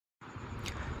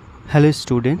Hello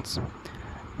students,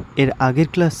 এর আগের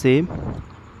ক্লাসে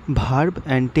ভার্ব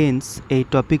অ্যান্ড টেন্স এই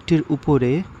টপিকটির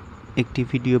উপরে একটি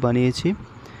ভিডিও বানিয়েছি।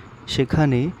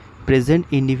 সেখানে present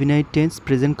indefinite tense,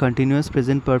 present continuous,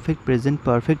 present perfect, present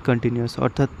perfect continuous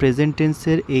অর্থাৎ প্রেজেন্ট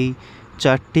টেন্সের এই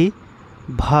চারটি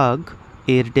ভাগ,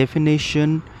 এর ডেফিনেশন,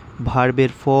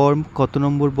 ভার্বের ফর্ম, কত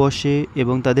নম্বর বসে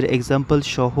এবং তাদের এক্সাম্পল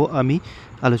সহ আমি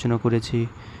আলোচনা করেছি।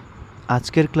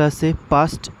 আজকের ক্লাসে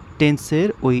পাস্ট টেন্সের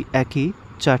ওই একই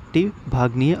চারটি ভাগ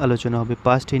নিয়ে আলোচনা হবে।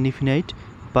 Past indefinite,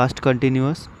 past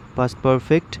continuous, past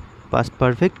perfect, past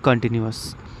perfect continuous.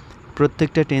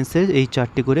 প্রত্যেকটা টেন্সের এই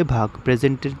চারটি করে ভাগ,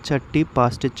 প্রেজেন্টের চারটি,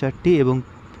 পাস্টের চারটি এবং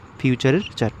ফিউচারের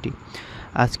চারটি।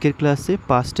 আজকের ক্লাসে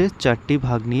পাস্টের চারটি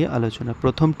ভাগ নিয়ে আলোচনা।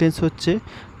 প্রথম টেন্স হচ্ছে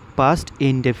পাস্ট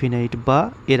ইনডেফিনাইট, বা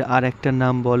এর আর একটা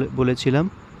নাম বলেছিলাম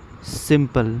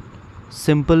সিম্পল,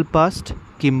 সিম্পল পাস্ট,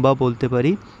 কিংবা বলতে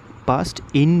পারি পাস্ট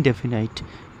ইনডেফিনাইট।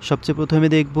 সবচেয়ে প্রথমে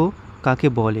দেখব কাকে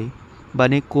বলে,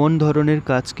 মানে কোন ধরনের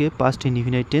কাজকে পাস্ট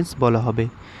ইনডিফিনাইট টেন্স বলা হবে।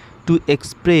 To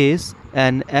express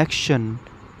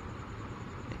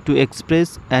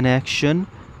an action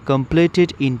completed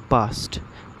in past,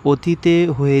 অতীতে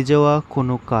হয়ে যাওয়া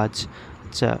কোনো কাজ।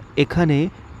 আচ্ছা, এখানে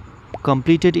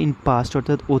কমপ্লিটেড ইন পাস্ট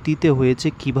অর্থাৎ অতীতে হয়েছে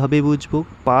কিভাবে বুঝবো?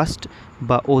 পাস্ট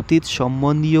বা অতীত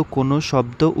সম্বন্ধীয় কোনো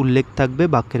শব্দ উল্লেখ থাকবে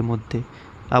বাক্যের মধ্যে।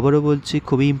 আবারও বলছি,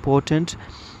 খুবই important.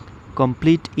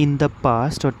 Complete in the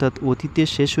past অর্থাৎ অতীতে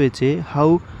শেষ হয়েছে।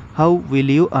 How will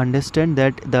you understand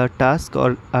that the task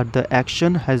are the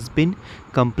action has been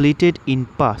completed in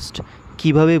past?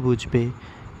 কীভাবে বুঝবে?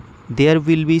 There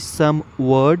will be some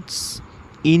words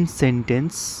in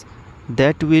sentence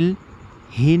that will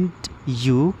hint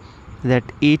you that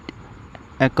it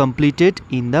completed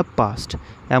in the past.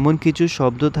 এমন কিছু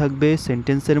শব্দ থাকবে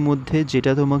সেন্টেন্সের মধ্যে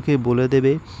যেটা তোমাকে বলে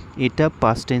দেবে এটা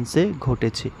পাস্ট টেন্সে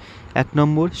ঘটেছে। এক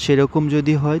নম্বর, সেরকম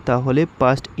যদি হয় তাহলে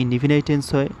পাস্ট ইনডিফিনাইট টেন্স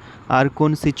হয়। আর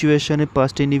কোন সিচুয়েশনে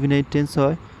পাস্ট ইনডিফিনাইট টেন্স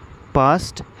হয়?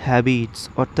 পাস্ট হ্যাবিটস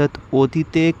অর্থাৎ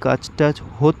অতীতে কাজটা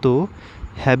হতো,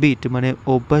 হ্যাবিট মানে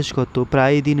অভ্যাসগত,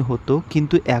 প্রায় দিন হতো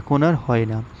কিন্তু এখন আর হয়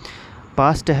না।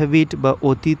 পাস্ট হ্যাবিট বা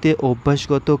অতীতে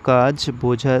অভ্যাসগত কাজ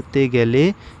বোঝাতে গেলে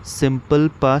সিম্পল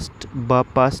পাস্ট বা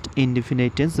পাস্ট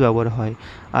ইনডিফিনাইট টেন্স ব্যবহার হয়।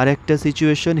 আর একটা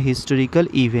সিচুয়েশন হিস্টোরিক্যাল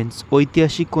ইভেন্টস,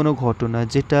 ঐতিহাসিক কোনো ঘটনা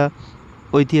যেটা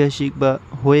ঐতিহাসিক বা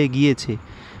হয়ে গিয়েছে,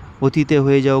 অতীতে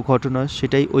হয়ে যাওয়া ঘটনা,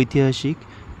 সেটাই ঐতিহাসিক।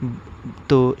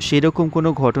 তো সেরকম কোনো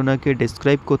ঘটনাকে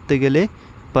ডেসক্রাইব করতে গেলে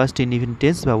পাস্ট ইনডিফিনিট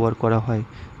টেন্স ব্যবহার করা হয়।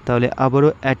 তাহলে আবারও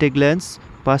at a glance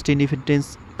past indefinite tense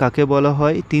কাকে বলা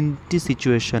হয়? তিনটি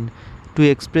situation. To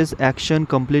express action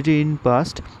completed in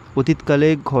past, অতীতকালে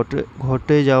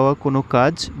ঘটে যাওয়া কোনো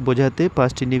কাজ বোঝাতে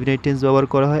পাস্ট ইনডিফিনিট টেন্স ব্যবহার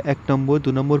করা হয়। এক নম্বর।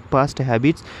 দু নম্বর, পাস্ট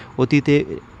হ্যাবিটস, অতীতে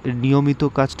নিয়মিত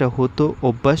কাজটা হতো,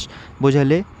 অভ্যাস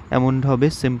বোঝালে এমন হবে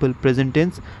সিম্পল প্রেজেন্ট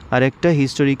টেন্স। আর একটা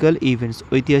হিস্টোরিক্যাল ইভেন্টস,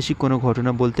 ঐতিহাসিক কোনো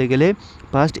ঘটনা বলতে গেলে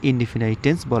পাস্ট ইনডিফিনাইট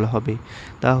টেন্স বলা হবে।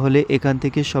 তাহলে এখান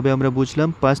থেকে সবে আমরা বুঝলাম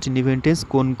পাস্ট ইনডিফিনাইট টেন্স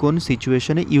কোন কোন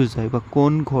সিচুয়েশনে ইউজ হয় বা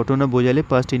কোন ঘটনা বোঝালে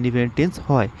পাস্ট ইনডিফিনাইট টেন্স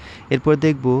হয়। এরপর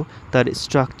দেখব তার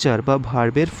স্ট্রাকচার বা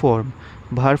ভার্বের ফর্ম।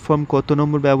 ভার্ব ফর্ম কত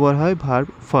নম্বর ব্যবহার হয়? Verb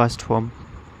first form.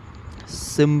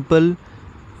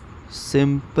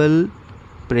 সিম্পল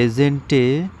প্রেজেন্টে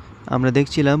আমরা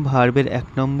দেখছিলাম ভার্বের 1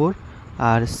 নম্বর,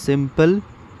 আর সিম্পল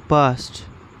পাস্ট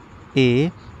এ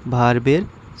ভার্বের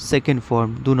সেকেন্ড ফর্ম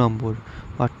 2 নম্বর।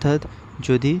 অর্থাৎ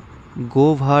যদি গো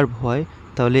ভার্ব হয়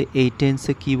তাহলে এই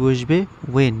টেন্সে কি বসবে?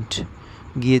 ওয়েন্ট,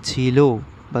 গিয়েছিল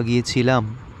বা গিয়েছিলাম।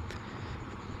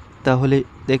 তাহলে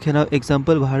দেখে নাও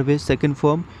এক্সাম্পল ভার্বের second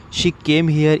form. She came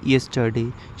here yesterday,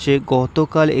 সে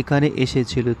গতকাল এখানে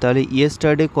এসেছিল। তাহলে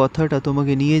ইয়েস্টারডে কথাটা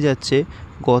তোমাকে নিয়ে যাচ্ছে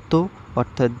গত,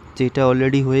 অর্থাৎ যেটা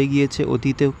অলরেডি হয়ে গিয়েছে,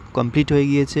 অতীতে কমপ্লিট হয়ে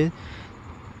গিয়েছে।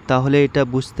 তাহলে এটা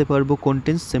বুঝতে পারবো কোন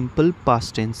টেন্স? Simple past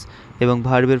tense. এবং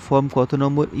ভার্বের ফর্ম কত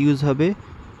নম্বর ইউজ হবে?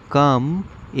 কাম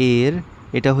এর,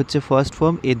 এটা হচ্ছে ফার্স্ট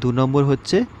ফর্ম, এর 2 নম্বর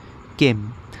হচ্ছে কেম।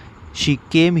 শি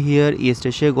কেম হিয়ার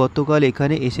ইয়েস্টারডে, সে গতকাল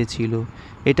এখানে এসেছিল।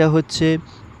 এটা হচ্ছে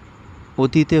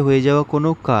অতীতে হয়ে যাওয়া কোনো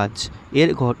কাজ এর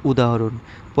উদাহরণ।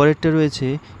 পরেরটা রয়েছে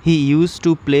he use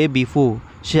to play before,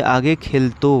 সে আগে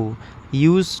খেলতো।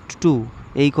 ইউজড টু,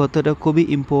 এই কথাটা খুবই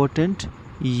ইম্পর্ট্যান্ট।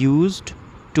 ইউজড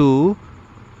টু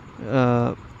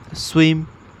সুইম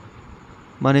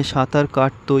মানে সাঁতার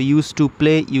কাটতো। Use to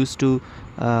play, use to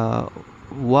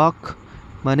walk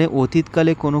মানে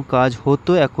অতীতকালে কোনো কাজ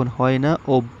হতো, এখন হয় না,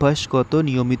 অভ্যাসগত,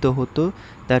 নিয়মিত হতো।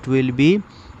 That will be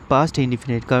past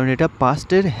indefinite, কারণ এটা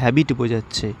পাস্টের হ্যাবিট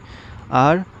বোঝাচ্ছে।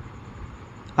 আর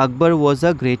আকবর ওয়াজ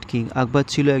আ গ্রেট কিং, আকবর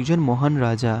ছিল একজন মহান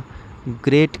রাজা।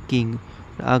 গ্রেট কিং,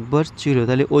 আকবর ছিল,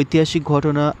 তাহলে ঐতিহাসিক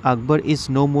ঘটনা আকবর ইজ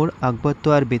নো মোর, আকবর তো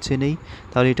আর বেঁচে নেই,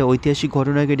 তাহলে এটা ঐতিহাসিক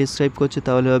ঘটনাকে ডিসক্রাইব করছে,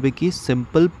 তাহলে হবে কি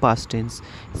simple past tense.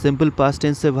 Simple past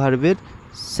টেন্সে ভার্বের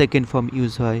সেকেন্ড ফর্ম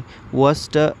ইউজ হয়।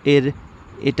 ওয়াজটা এর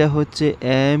এটা হচ্ছে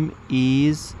এম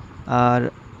ইজ আর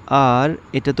আর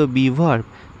এটা তো বি ভার্ব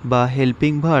বা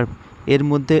হেল্পিং ভার্ব, এর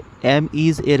মধ্যে এম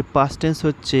ইজ এর পাস্ট টেন্স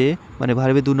হচ্ছে মানে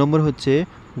ভার্বের 2 নম্বর হচ্ছে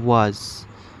ওয়াজ,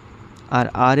 আর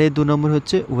আর এর 2 নম্বর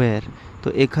হচ্ছে ওয়্যার। তো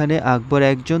এখানে আকবর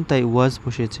একজন, তাই ওয়াজ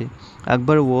বসেছে।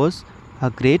 আকবর ওয়াজ আ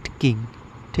গ্রেট কিং।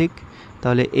 ঠিক,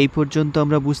 তাহলে এই পর্যন্ত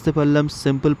আমরা বুঝতে পারলাম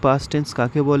সিম্পল পাস্ট টেন্স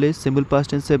কাকে বলে, সিম্পল পাস্ট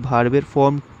টেন্সে ভার্বের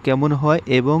ফর্ম কেমন হয়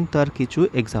এবং তার কিছু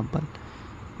এক্সাম্পল।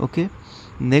 ওকে,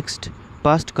 next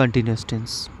past continuous tense.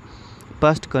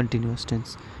 Past continuous tense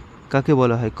কাকে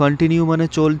বলা হয়? কন্টিনিউ মানে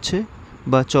চলছে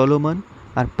বা চলমান,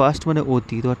 আর পাস্ট মানে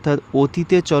অতীত, অর্থাৎ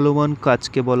অতীতে চলমান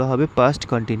কাজকে বলা হবে পাস্ট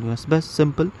কন্টিনিউয়াস। ব্যাস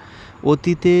সিম্পল।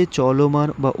 অতীতে চলমান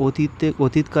বা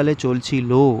অতীতকালে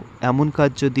চলছিল এমন কাজ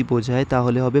যদি বোঝায়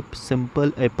তাহলে হবে সিম্পল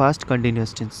পাস্ট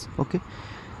কন্টিনিউয়াস টেন্স। ওকে,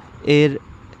 এর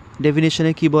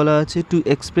ডেফিনেশনে কি বলা আছে? To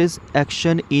express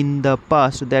action in the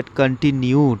past that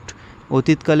continued.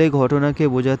 অতীতকালে ঘটনাকে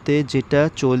বোঝাতে যেটা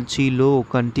চলছিল,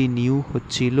 কন্টিনিউ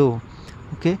হচ্ছিল।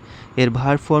 ওকে, এর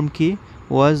ভার্ব ফর্ম কি?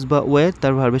 ওয়াজ বা ওয়্যার,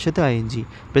 তার ভার্বের সাথে আইএনজি।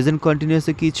 প্রেজেন্ট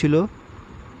কন্টিনিউয়াসে কি ছিল?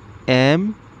 এম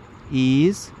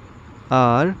ইজ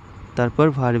আর তারপর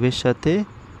ভার্বের সাথে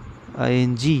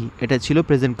আইএনজি, এটা ছিল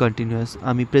প্রেজেন্ট কন্টিনিউয়াস।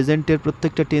 আমি প্রেজেন্টের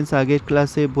প্রত্যেকটা টেন্স আগের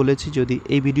ক্লাসে বলেছি, যদি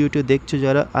এই ভিডিওটি দেখছো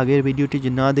যারা আগের ভিডিওটি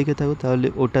না দেখে থাকো তাহলে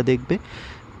ওটা দেখবে,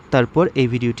 তারপর এই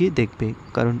ভিডিওটি দেখবে,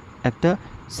 কারণ একটা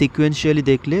সিকোয়েন্সিয়ালি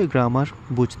দেখলে গ্রামার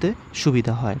বুঝতে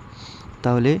সুবিধা হয়।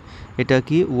 তাহলে এটা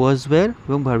কি? ওয়াজ ওয়্যার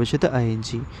এবং ভার্বের সাথে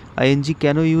আইএনজি। আইএনজি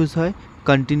কেন ইউজ হয়?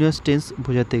 কন্টিনিউয়াস টেন্স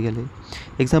বোঝাতে গেলে।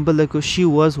 এক্সাম্পল দেখো, she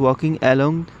was walking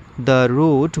along the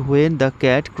road when the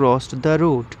cat crossed the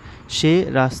road. সে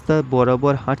রাস্তা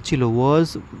বরাবর হাঁটছিল, ওয়াজ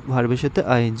ভার্বের সাথে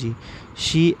আইএনজি।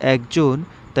 শি একজন,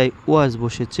 তাই ওয়াজ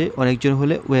বসেছে, অনেকজন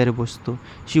হলে ওয়্যার বসতো।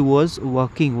 শি ওয়াজ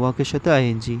ওয়াকিং, ওয়াকের সাথে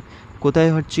আইএনজি। কোথায়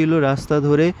হাঁটছিল? রাস্তা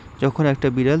ধরে, যখন একটা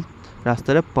বিড়াল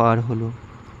রাস্তাটা পার হলো।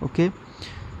 ওকে,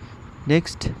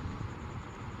 next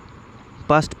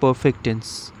past perfect tense.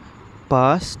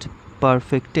 Past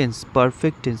perfect tense,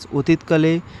 perfect tense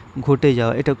অতীতকালে ঘটে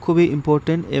যাওয়া, এটা খুবই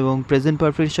ইম্পর্টেন্ট এবং প্রেজেন্ট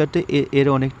পারফেক্টের সাথে এর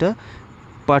অনেকটা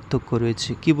পার্থক্য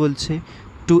রয়েছে। কি বলছে?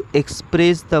 To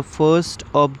express the first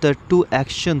of the to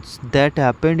actions that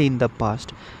happened in the past,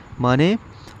 মানে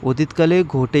অতীতকালে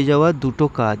ঘটে যাওয়া দুটো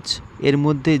কাজ, এর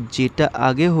মধ্যে যেটা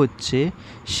আগে হচ্ছে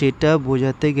সেটা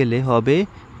বোঝাতে গেলে হবে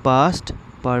পাস্ট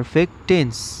পারফেক্ট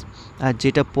টেন্স, আর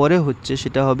যেটা পরে হচ্ছে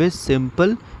সেটা হবে সিম্পল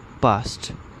পাস্ট।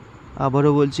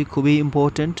 আবারও বলছি, খুবই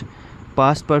ইম্পর্ট্যান্ট,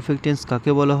 পাস্ট পারফেক্ট টেন্স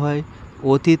কাকে বলা হয়?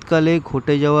 অতীতকালে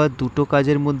ঘটে যাওয়া দুটো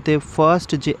কাজের মধ্যে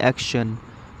ফার্স্ট যে অ্যাকশন,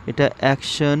 এটা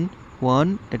অ্যাকশন 1,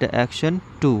 এটা অ্যাকশন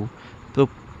 2, তো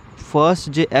ফার্স্ট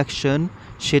যে অ্যাকশন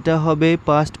সেটা হবে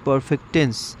পাস্ট পারফেক্ট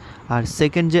টেন্স, আর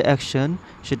সেকেন্ড যে অ্যাকশন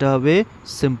সেটা হবে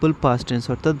সিম্পল পাস্ট টেন্স,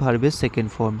 অর্থাৎ ভার্বের সেকেন্ড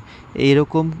ফর্ম।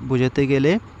 এইরকম বোঝাতে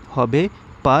গেলে হবে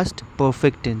পাস্ট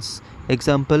পারফেক্ট টেন্স।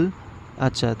 এক্সাম্পল,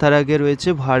 আচ্ছা তার আগে রয়েছে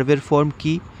ভার্বের ফর্ম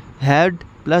কি? Had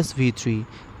plus V3।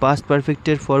 Past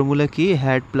পারফেক্টের formula কি?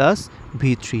 হ্যাড প্লাস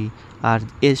V3, আর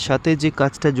এর সাথে যে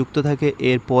কাজটা যুক্ত থাকে,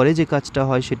 এর পরে যে কাজটা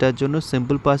হয় সেটার জন্য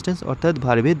সিম্পল পাস্ট টেন্স, অর্থাৎ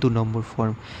ভার্বের 2 নম্বর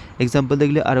ফর্ম। এক্সাম্পল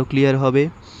দেখলে আরও ক্লিয়ার হবে।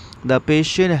 The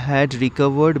patient had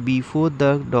recovered before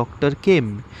the doctor came.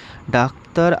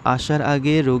 Doctor আসার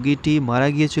আগে রোগীটি মারা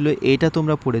গিয়েছিল, এটা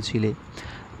তোমরা পড়েছিলে।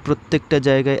 প্রত্যেকটা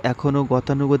জায়গায় এখনও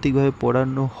গতানুগতিকভাবে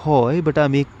পড়ানো হয়, বাট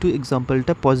আমি একটু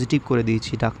এক্সাম্পলটা পজিটিভ করে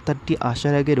দিয়েছি। ডাক্তারটি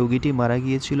আসার আগে রোগীটি মারা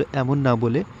গিয়েছিল এমন না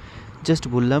বলে জাস্ট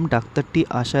বললাম ডাক্তারটি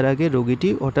আসার আগে রোগীটি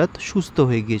হঠাৎ সুস্থ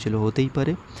হয়ে গিয়েছিল, হতেই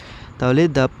পারে। তাহলে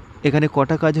এখানে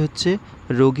কটা কাজ হচ্ছে?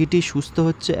 রোগীটি সুস্থ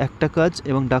হচ্ছে একটা কাজ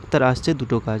এবং ডাক্তার আসছে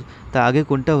দুটো কাজ। তা আগে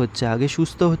কোনটা হচ্ছে? আগে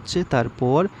সুস্থ হচ্ছে,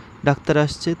 তারপর ডাক্তার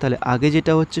আসছে, তাহলে আগে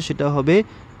যেটা হচ্ছে সেটা হবে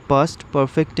পাস্ট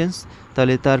পারফেক্ট টেন্স।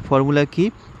 তাহলে তার ফর্মুলা কি?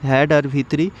 Had R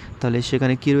V3। তাহলে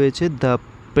সেখানে কি রয়েছে? The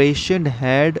patient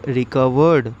had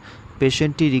recovered,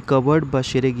 পেশেন্টটি recovered বা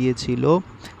সেরে গিয়েছিল,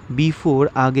 বিফোর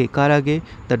আগে, কার আগে?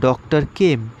 The doctor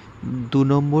came, 2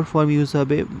 number form use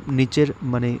হবে, নিচের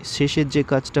মানে শেষের যে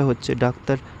কাজটা হচ্ছে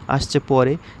ডাক্তার আসছে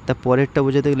পরে, তা পরেরটা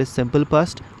বোঝাতে গেলে সিম্পল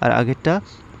পাস্ট, আর আগেরটা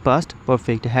past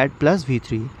perfect, had plus V3,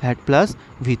 had plus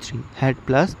V3, had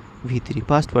plus V3,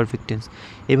 past perfect tense.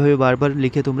 এভাবে বারবার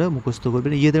লিখে তোমরা মুখস্থ করবে,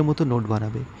 নিজেদের মতো নোট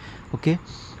বানাবে। ওকে,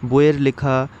 বইয়ের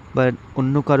লেখা বা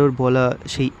অন্য কারোর বলা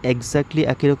সেই এক্স্যাক্টলি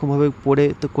একই রকমভাবে পড়ে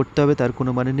তো করতে হবে তার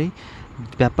কোনো মানে নেই।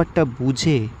 ব্যাপারটা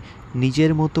বুঝে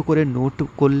নিজের মতো করে নোট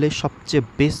করলে সবচেয়ে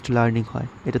বেস্ট লার্নিং হয়,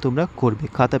 এটা তোমরা করবে।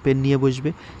 খাতা পেন নিয়ে বসবে,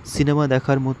 সিনেমা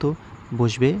দেখার মতো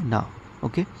বসবে না।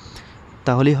 ওকে,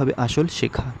 তাহলেই হবে আসল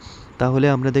শেখা। তাহলে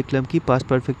আমরা দেখলাম কি পাস্ট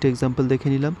পারফেক্ট এক্সাম্পল দেখে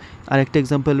নিলাম। আরেকটা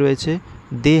এক্সাম্পল রয়েছে,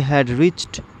 they had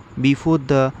reached before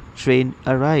the train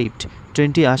arrived.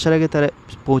 ট্রেনটি আসার আগে তারা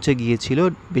পৌঁছে গিয়েছিল,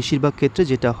 বেশিরভাগ ক্ষেত্রে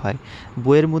যেটা হয়।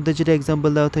 বইয়ের মধ্যে যেটা এক্সাম্পল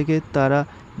দেওয়া থাকে, তারা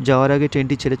যাওয়ার আগে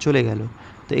ট্রেনটি ছেড়ে চলে গেল।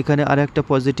 তো এখানে আর একটা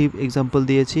পজিটিভ এক্সাম্পল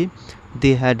দিয়েছি,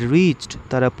 দে হ্যাড রিচড,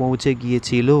 তারা পৌঁছে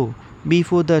গিয়েছিল,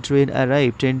 বিফোর দ্য ট্রেন অ্যারাইভ,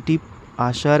 ট্রেনটি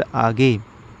আসার আগে।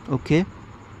 ওকে,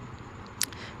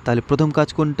 তাহলে প্রথম কাজ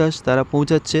কোনটা, তারা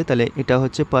পৌঁছাচ্ছে, তাহলে এটা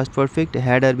হচ্ছে পাস্ট পারফেক্ট,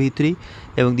 হ্যাড আর ভি3।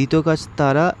 এবং দ্বিতীয় কাজ,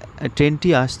 তারা ট্রেনটি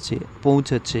আসছে,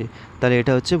 পৌঁছাচ্ছে, তাহলে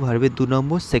এটা হচ্ছে ভার্বের 2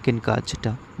 নম্বর সেকেন্ড কাজ,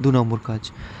 এটা 2 নম্বর কাজ।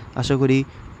 আশা করি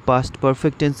পাস্ট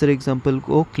পারফেক্ট টেন্সের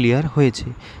এক্সাম্পলও ক্লিয়ার হয়েছে।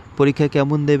 পরীক্ষায়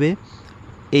কেমন দেবে,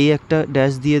 এই একটা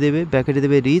ড্যাশ দিয়ে দেবে, ব্র্যাকেটে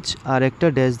দেবে রিচ, আর একটা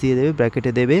ড্যাশ দিয়ে দেবে,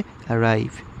 ব্র্যাকেটে দেবে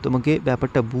অ্যারাইভ। তোমাকে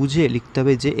ব্যাপারটা বুঝে লিখতে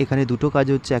হবে যে এখানে দুটো কাজ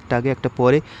হচ্ছে, একটা আগে একটা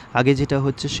পরে। আগে যেটা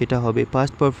হচ্ছে সেটা হবে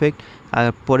পাস্ট পারফেক্ট, আর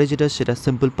পরে যেটা সেটা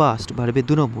সিম্পল পাস্ট, ভার্বের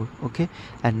 2 নম্বর। ওকে,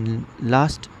 অ্যান্ড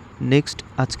লাস্ট নেক্সট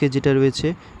আজকে যেটা রয়েছে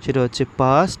সেটা হচ্ছে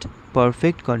past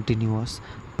perfect continuous.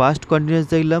 Past continuous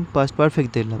দেখলাম, পাস্ট পারফেক্ট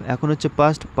দেখলাম, এখন হচ্ছে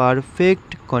পাস্ট পারফেক্ট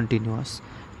কন্টিনিউয়াস,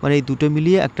 মানে এই দুটো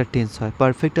মিলিয়ে একটা টেন্স হয়,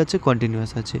 পারফেক্ট আছে,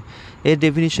 কন্টিনিউয়াস আছে। এর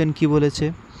ডেফিনিশন কি বলেছে,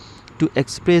 টু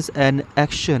এক্সপ্রেস অ্যান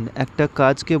অ্যাকশন, একটা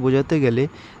কাজকে বোঝাতে গেলে,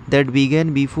 that began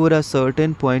before a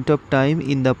certain point of time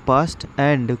in the past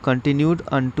and continued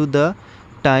আনটু the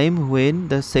time when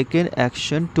the second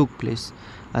action took place.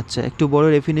 আচ্ছা, একটু বড়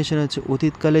ডেফিনেশন আছে,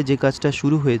 অতীতকালে যে কাজটা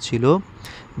শুরু হয়েছিল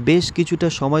বেশ কিছুটা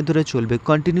সময় ধরে চলবে,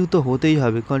 কন্টিনিউ তো হতেই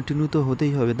হবে, কন্টিনিউ তো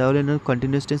হতেই হবে, তাহলে না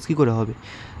কন্টিনিউয়াস টেন্স কী করে হবে।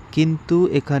 কিন্তু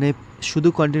এখানে শুধু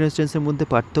কন্টিনিউয়াস টেন্সের মধ্যে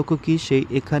পার্থক্য কী, সেই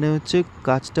এখানে হচ্ছে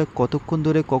কাজটা কতক্ষণ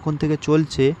ধরে কখন থেকে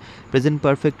চলছে, প্রেজেন্ট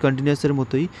পারফেক্ট কন্টিনিউয়াসের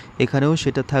মতোই এখানেও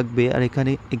সেটা থাকবে। আর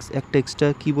এখানে একটা এক্সট্রা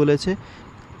কী বলেছে,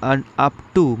 আপ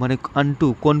টু, মানে আনটু,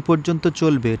 কোন পর্যন্ত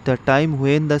চলবে, the time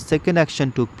when the second action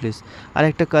took place, আর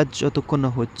একটা কাজ যতক্ষণ না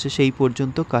হচ্ছে সেই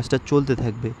পর্যন্ত কাজটা চলতে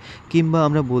থাকবে। কিংবা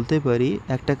আমরা বলতে পারি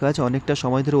একটা কাজ অনেকটা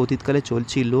সময় ধরে অতীতকালে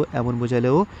চলছিল, এমন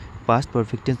বোঝালেও পাস্ট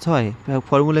পারফেক্ট টেন্স হয়।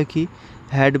 ফর্মুলা কি,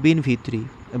 হ্যাড বিন ভি3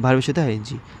 ভার্বের সাথে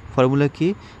আইএনজি। ফর্মুলা কি,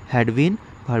 হ্যাড বিন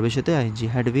ভার্বের সাথে ING,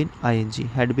 had been ING,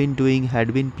 had been doing, had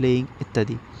been playing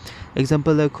ইত্যাদি।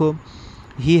 এক্সাম্পল দেখো,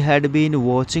 he had been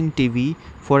watching TV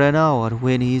for an hour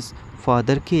when his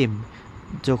father came,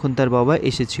 যখন তার বাবা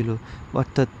এসেছিল,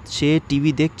 অর্থাৎ সে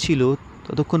টিভি দেখছিল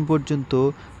ততক্ষণ পর্যন্ত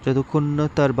যতক্ষণ না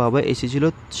তার বাবা এসেছিল,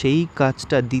 সেই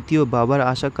কাজটা, দ্বিতীয় বাবার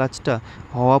আসা কাজটা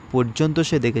হওয়া পর্যন্ত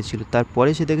সে দেখেছিল। তারপরে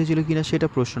সে দেখেছিল কিনা সেটা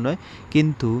প্রশ্ন নয়,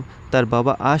 কিন্তু তার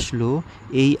বাবা আসলো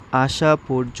এই আসা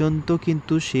পর্যন্ত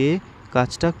কিন্তু সে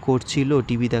কাজটা করছিল,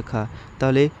 টিভি দেখা।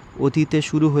 তাহলে অতীতে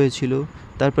শুরু হয়েছিল,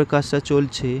 তারপর কাজটা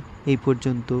চলছে এই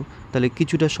পর্যন্ত, তাহলে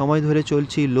কিছুটা সময় ধরে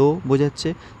চলছিল বোঝাচ্ছে,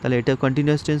 তাহলে এটা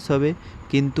কন্টিনিউয়াস টেন্স হবে।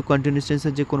 কিন্তু কন্টিনিউয়াস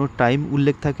টেন্সের যে কোনো টাইম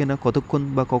উল্লেখ থাকে না, কতক্ষণ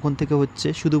বা কখন থেকে হচ্ছে,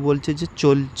 শুধু বলছে যে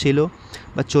চলছিল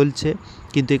বা চলছে,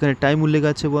 কিন্তু এখানে টাইম উল্লেখ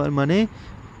আছে, মানে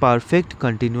পারফেক্ট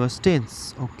কন্টিনিউয়াস টেন্স।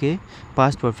 ওকে,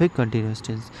 past perfect continuous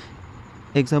tense.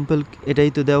 Example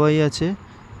এটাই তো দেওয়াই আছে।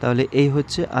 তাহলে এই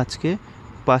হচ্ছে আজকে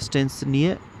পাস্ট টেন্স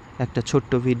নিয়ে একটা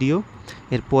ছোট্ট ভিডিও।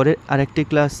 এর পরের আরেকটি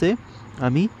ক্লাসে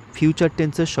আমি ফিউচার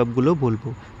টেন্সের সবগুলো বলবো।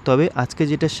 তবে আজকে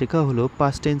যেটা শেখা হলো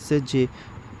পাস্ট টেন্সের যে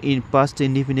পাস্ট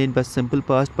ইনডিফিনিট বা simple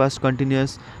past, past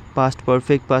continuous, past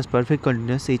perfect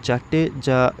continuous, এই চারটে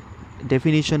যা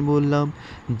ডেফিনিশন বললাম,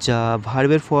 যা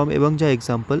ভার্বের ফর্ম এবং যা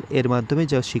এক্সাম্পল, এর মাধ্যমে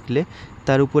যা শিখলে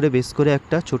তার উপরে বেস করে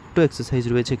একটা ছোট্ট এক্সারসাইজ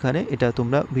রয়েছে এখানে। এটা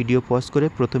তোমরা ভিডিও পজ করে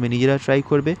প্রথমে নিজেরা ট্রাই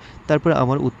করবে, তারপর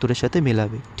আমার উত্তরের সাথে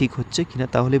মেলাবে ঠিক হচ্ছে কিনা,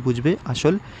 তাহলে বুঝবে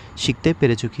আসল শিখতে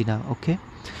পেরেছো কিনা। ওকে,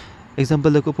 এক্সাম্পল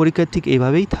দেখো, পরীক্ষার ঠিক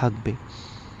এইভাবেই থাকবে।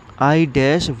 I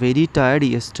dash very tired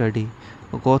yesterday,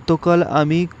 গতকাল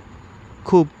আমি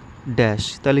খুব ড্যাশ,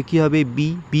 তাহলে কি হবে,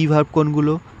 বি ভার্ব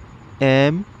কোনগুলো,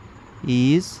 এম,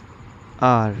 ইজ,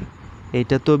 আর,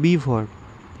 এটা তো বি ভার্ব।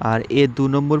 আর এর 2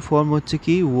 নম্বর ফর্ম হচ্ছে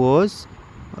কি, ওয়াজ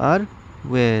আর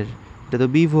ওয়ের, এটা তো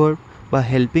বি ভার্ব বা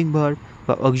হেল্পিং ভার্ব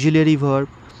বা অক্সিলিয়ারি ভার্ব।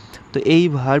 তো এই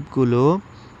ভার্বগুলো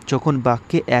যখন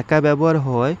বাক্যে একা ব্যবহার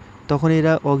হয় তখন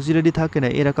এরা অক্সিলিয়ারি থাকে না,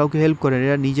 এরা কাউকে হেল্প করে না,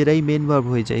 এরা নিজেরাই মেন ভার্ব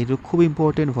হয়ে যায়। এগুলো খুব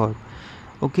ইম্পর্টেন্ট ভার্ব।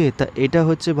 ওকে, তা এটা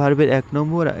হচ্ছে ভার্বের 1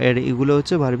 নম্বর, আর এগুলো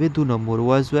হচ্ছে ভার্বের 2 নম্বর।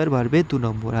 ওয়াজ ওয়ার ভার্বের 2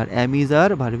 নম্বর, আর অ্যাম ইজ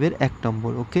আর ভার্বের 1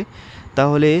 নম্বর। ওকে,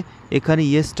 তাহলে এখানে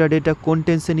ইয়েস্টারডেটা কোন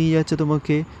টেন্সে নিয়ে যাচ্ছে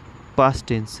তোমাকে, পাস্ট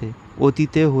টেন্সে,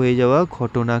 অতীতে হয়ে যাওয়া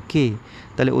ঘটনাকে।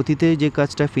 তাহলে অতীতে যে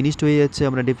কাজটা ফিনিশড হয়ে যাচ্ছে,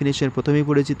 আমরা ডেফিনেশন প্রথমেই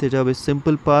পড়েছি, তো এটা হবে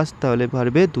সিম্পল পাস্ট, তাহলে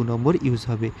ভার্বে 2 নম্বর ইউজ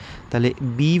হবে। তাহলে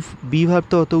বি ভার্ব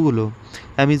তো অতগুলো,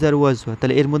 am is R was were,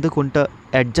 তাহলে এর মধ্যে কোনটা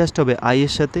অ্যাডজাস্ট হবে, আই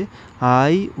এর সাথে,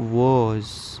 I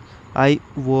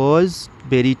was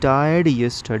very tired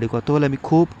yesterday, গতকাল আমি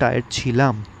খুব টায়ার্ড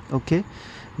ছিলাম। ওকে,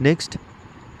 next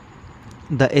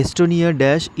the Estonia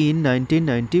dash in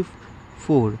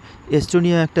 1994।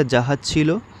 Estonia একটা জাহাজ ছিল,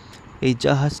 এই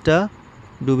জাহাজটা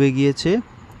ডুবে গিয়েছে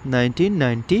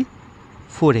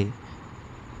 1994-এ।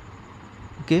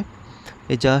 ওকে,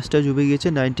 এই জাহাজটা ডুবে গিয়েছে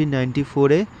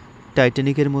 1994-এ,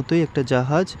 টাইটানিকের মতোই একটা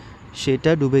জাহাজ,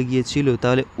 সেটা ডুবে গিয়েছিল।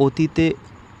 তাহলে অতীতে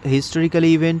হিস্টোরিক্যাল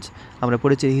ইভেন্টস আমরা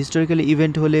পড়েছি, হিস্টোরিক্যাল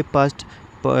ইভেন্ট হলে পাস্ট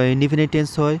ইনডিফিনিট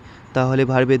টেন্স হয়, তাহলে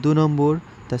ভার্বে 2 নম্বর,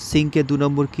 তা সিঙ্কের 2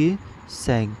 নম্বর কি?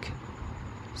 স্যাঙ্ক।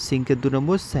 সিঙ্কের 2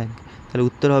 নম্বর স্যাঙ্ক। তাহলে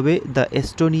উত্তর হবে the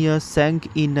Estonia sank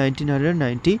in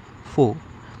 1994।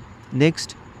 Next,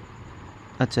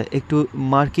 আচ্ছা একটু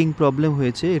মার্কিং প্রবলেম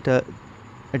হয়েছে, এটা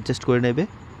অ্যাডজাস্ট করে নেবে,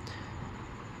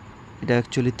 এটা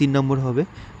অ্যাকচুয়ালি 3 নম্বর হবে।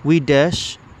 We dash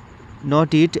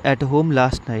not it at home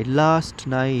last night. Last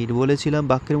night বলেছিলাম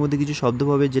বাক্যের মধ্যে কিছু শব্দ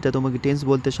পাবে যেটা তোমাকে টেন্স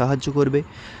বলতে সাহায্য করবে।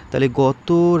 তাহলে গত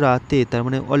রাতে, তার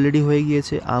মানে অলরেডি হয়ে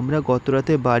গিয়েছে, আমরা গত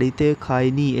রাতে বাড়িতে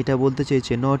খাইনি, এটা বলতে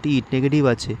চেয়েছে। নট ইট নেগেটিভ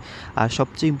আছে, আর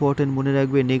সবচেয়ে ইম্পর্টেন্ট মনে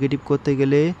রাখবে, নেগেটিভ করতে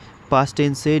গেলে পাস্ট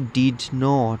টেন্সে ডিড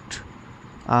নট,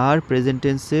 আর প্রেজেন্ট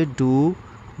টেন্সে ডু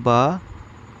বা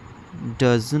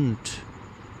ডাজন্ট।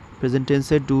 প্রেজেন্ট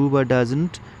টেন্সে ডু বা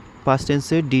ডাজন্ট, পাস্ট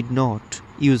টেন্সে ডিড নট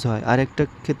ইউজ হয়। আর একটা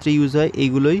ক্ষেত্রে ইউজ হয়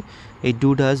এইগুলোই, এই ডু,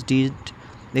 ডাজ, ডিড,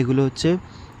 এগুলো হচ্ছে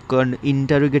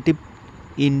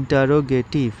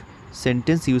ইন্টারোগেটিভ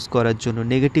সেন্টেন্স ইউজ করার জন্য,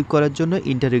 নেগেটিভ করার জন্য,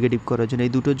 ইন্টারোগেটিভ করার জন্য,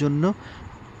 এই দুটোর জন্য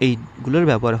এইগুলোর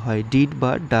ব্যবহার হয়, ডিড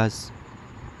বা ডাজ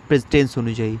টেন্স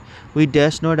অনুযায়ী। We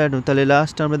dash not at home, তাহলে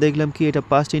লাস্ট আমরা দেখলাম কি, এটা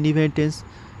পাস্ট ইনডিফিনিট টেন্স,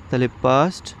 তাহলে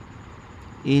পাস্ট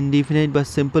ইনডিফিনিট বা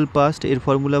সিম্পল পাস্ট, এর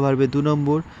ফর্মুলা ভার্বে 2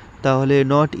 নম্বর, তাহলে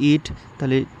নট ইট,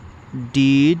 তাহলে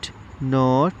ডিড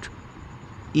নট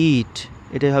ইট,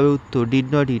 এটাই হবে উত্তর, ডিড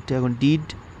নট ইট। এখন ডিড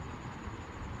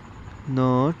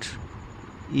নট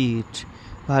ইট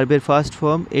ভার্বের ফার্স্ট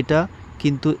ফর্ম এটা,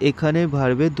 কিন্তু এখানে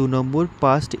ভার্বে 2 নম্বর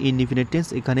পাস্ট ইনডিফিনিট টেন্স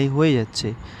এখানেই হয়ে যাচ্ছে।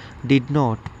 ডিড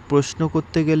নট প্রশ্ন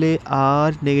করতে গেলে আর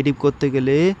নেগেটিভ করতে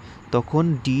গেলে তখন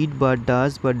ডিড বা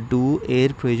ডাজ বা ডু এর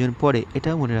প্রয়োজন পড়ে, এটা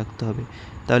মনে রাখতে হবে।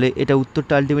 তাহলে এটা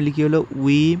উত্তরটা আলটিমেটলি কী হলো?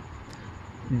 We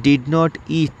did not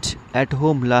it at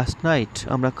home last night,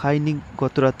 আমরা খাইনি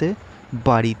গত রাতে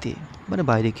বাড়িতে, মানে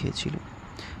বাইরে খেয়েছিল।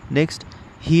 Next,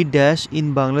 he dash in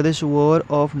Bangladesh war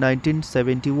of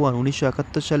 1971।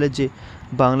 1971 সালে যে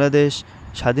বাংলাদেশ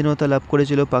স্বাধীনতা লাভ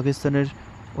করেছিল পাকিস্তানের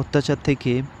অত্যাচার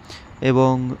থেকে,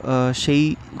 এবং সেই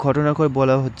ঘটনা করে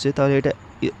বলা হচ্ছে, তাহলে এটা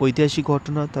ঐতিহাসিক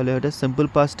ঘটনা, তাহলে এটা সিম্পল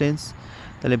পাস্ট টেন্স।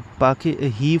 তাহলে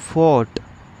হি ফট,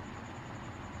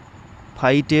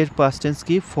 ফাইটের পাস্ট টেন্স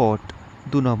কি? ফট,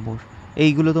 2 নম্বর।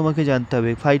 এইগুলো তোমাকে জানতে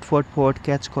হবে, ফাইট, ফট, ফট,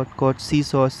 catch, caught, caught, C,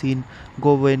 saw, scene,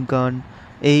 go, when, গান,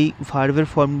 এই ভার্বের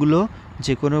ফর্মগুলো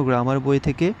যে কোনো গ্রামার বই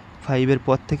থেকে, 5-এর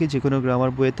পর থেকে যে কোনো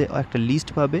গ্রামার বইয়েতে একটা লিস্ট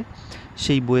পাবে,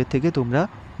 সেই বইয়ের থেকে তোমরা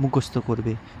মুখস্থ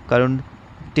করবে। কারণ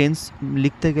টেন্স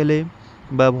লিখতে গেলে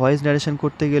বা ভয়েস ন্যারেশন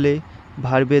করতে গেলে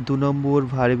ভার্বে 2 নম্বর,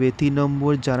 ভার্বে 3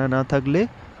 নম্বর জানা না থাকলে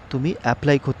তুমি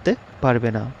অ্যাপ্লাই করতে পারবে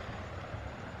না।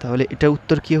 তাহলে এটা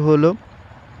উত্তর কী হলো?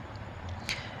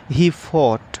 হি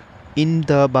ফট in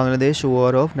the Bangladesh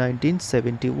war of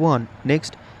 1971।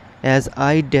 Next, as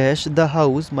I dash the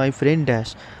house my friend dash.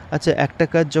 আচ্ছা, একটা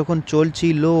কাজ যখন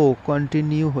চলছিল,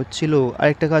 কন্টিনিউ হচ্ছিল,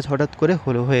 আরেকটা কাজ হঠাৎ করে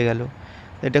হয়ে গেল,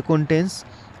 এটা কোন টেন্স?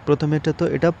 প্রথমেটা তো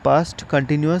এটা পাস্ট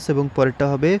কন্টিনিউয়াস, এবং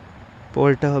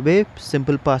পরেরটা হবে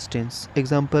সিম্পল পাস্ট টেন্স।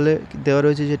 এক্সাম্পলে দেওয়া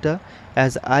রয়েছে যেটা,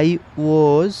 অ্যাজ আই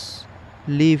ওয়াজ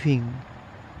লিভিং,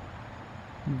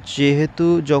 যেহেতু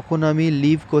যখন আমি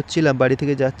লিভ করছিলাম, বাড়ি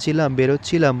থেকে যাচ্ছিলাম,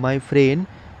 বেরোচ্ছিলাম, মাই ফ্রেন্ড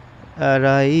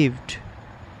অ্যারাইভড,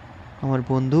 আমার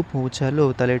বন্ধু পৌঁছালো,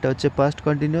 তাহলে এটা হচ্ছে পাস্ট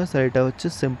কন্টিনিউয়াস, আর এটা হচ্ছে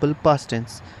সিম্পল পাস্ট টেন্স।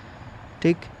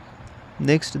 ঠিক।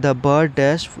 Next, the bird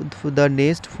dash the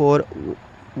nest for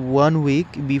 1 week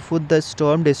before the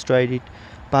storm destroyed ইট।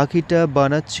 পাখিটা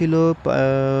বানাচ্ছিল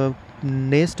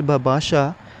নেস্ট বা বাসা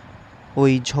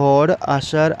ওই ঝড়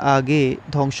আসার আগে,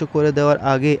 ধ্বংস করে দেওয়ার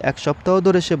আগে 1 সপ্তাহ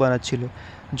ধরে সে বানাচ্ছিল।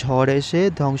 ঝড় এসে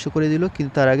ধ্বংস করে দিল,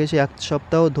 কিন্তু তার আগে সে 1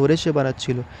 সপ্তাহ ধরে সে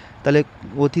বানাচ্ছিল। তাহলে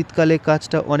অতীতকালে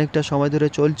কাজটা অনেকটা সময় ধরে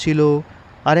চলছিল,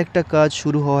 আরেকটা কাজ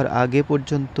শুরু হওয়ার আগে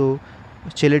পর্যন্ত,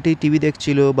 ছেলেটি টিভি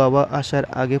দেখছিল বাবা আসার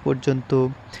আগে পর্যন্ত।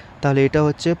 তাহলে এটা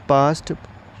হচ্ছে পাস্ট,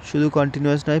 শুধু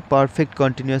কন্টিনিউয়াস নয়, পারফেক্ট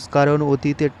কন্টিনিউয়াস, কারণ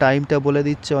অতীতের টাইমটা বলে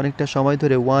দিচ্ছে অনেকটা সময়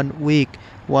ধরে, 1 উইক,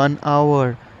 1 আওয়ার,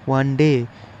 1 ডে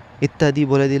ইত্যাদি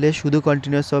বলে দিলে শুধু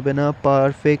কন্টিনিউয়াস হবে না,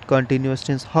 পারফেক্ট কন্টিনিউয়াস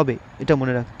টেন্স হবে, এটা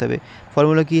মনে রাখতে হবে।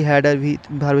 ফর্মুলা কি? হ্যাড আর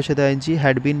ভার্বের সাথে আইএনজি,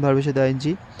 হ্যাড বিন ভার্বের সাথে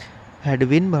আইএনজি, হ্যাড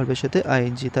বিন ভার্বের সাথে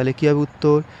আইএনজি। তাহলে কী হবে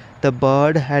উত্তর? The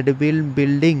bird had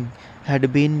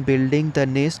been building the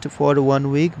nest for 1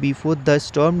 week before the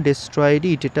storm destroyed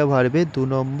ইট, এটা ভার্বে 2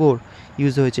 নম্বর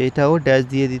ইউজ হয়েছে, এটাও ড্যাশ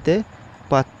দিয়ে দিতে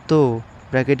পারত,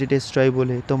 ব্র্যাকেটে ডেস্ট্রয়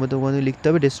বলে, তোমাদের লিখতে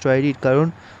হবে ডেস্ট্রয়েড ইট, কারণ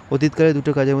অতীতকালে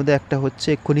দুটো কাজের মধ্যে একটা হচ্ছে,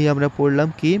 এক্ষুনি আমরা পড়লাম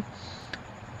কি,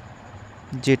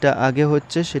 যেটা আগে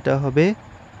হচ্ছে সেটা হবে,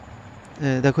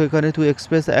 দেখো এখানে to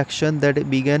express action that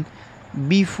began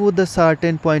before the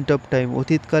certain point of time,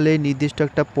 অতীতকালে নির্দিষ্ট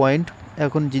একটা পয়েন্ট,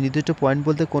 এখন যে নির্দিষ্ট পয়েন্ট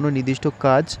বলতে কোনো নির্দিষ্ট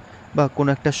কাজ বা কোনো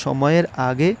একটা সময়ের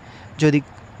আগে যদি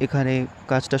এখানে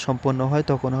কাজটা সম্পন্ন হয়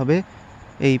তখন হবে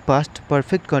এই পাস্ট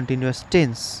পারফেক্ট কন্টিনিউয়াস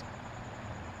টেন্স,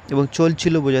 এবং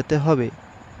চলছিল বোঝাতে হবে।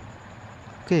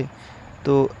 ওকে,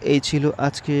 তো এই ছিল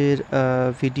আজকের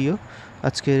ভিডিও,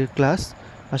 আজকের ক্লাস।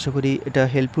 আশা করি এটা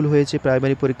হেল্পফুল হয়েছে।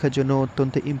 প্রাইমারি পরীক্ষার জন্য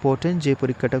অত্যন্ত ইম্পর্টেন্ট, যে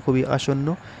পরীক্ষাটা খুবই আসন্ন,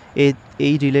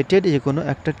 এই রিলেটেড যে কোনো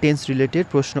একটা টেন্স রিলেটেড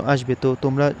প্রশ্ন আসবে। তো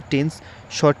তোমরা টেন্স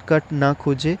শর্টকাট না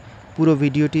খুঁজে পুরো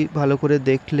ভিডিওটি ভালো করে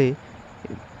দেখলে,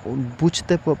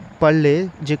 বুঝতে পারলে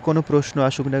যে কোনো প্রশ্ন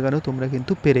আসুক না কেন তোমরা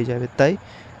কিন্তু পেরে যাবে। তাই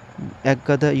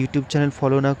একগাদা ইউটিউব চ্যানেল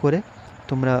ফলো না করে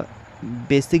তোমরা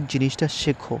বেসিক জিনিসটা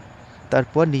শেখো,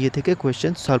 তারপর নিজে থেকে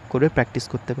কোয়েশ্চেন সলভ করে প্র্যাকটিস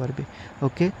করতে পারবে।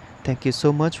 ওকে, thank you so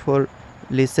much for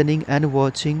listening and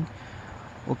watching.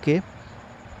 Okay,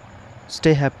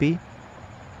 stay happy,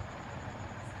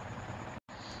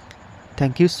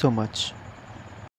 thank you so much.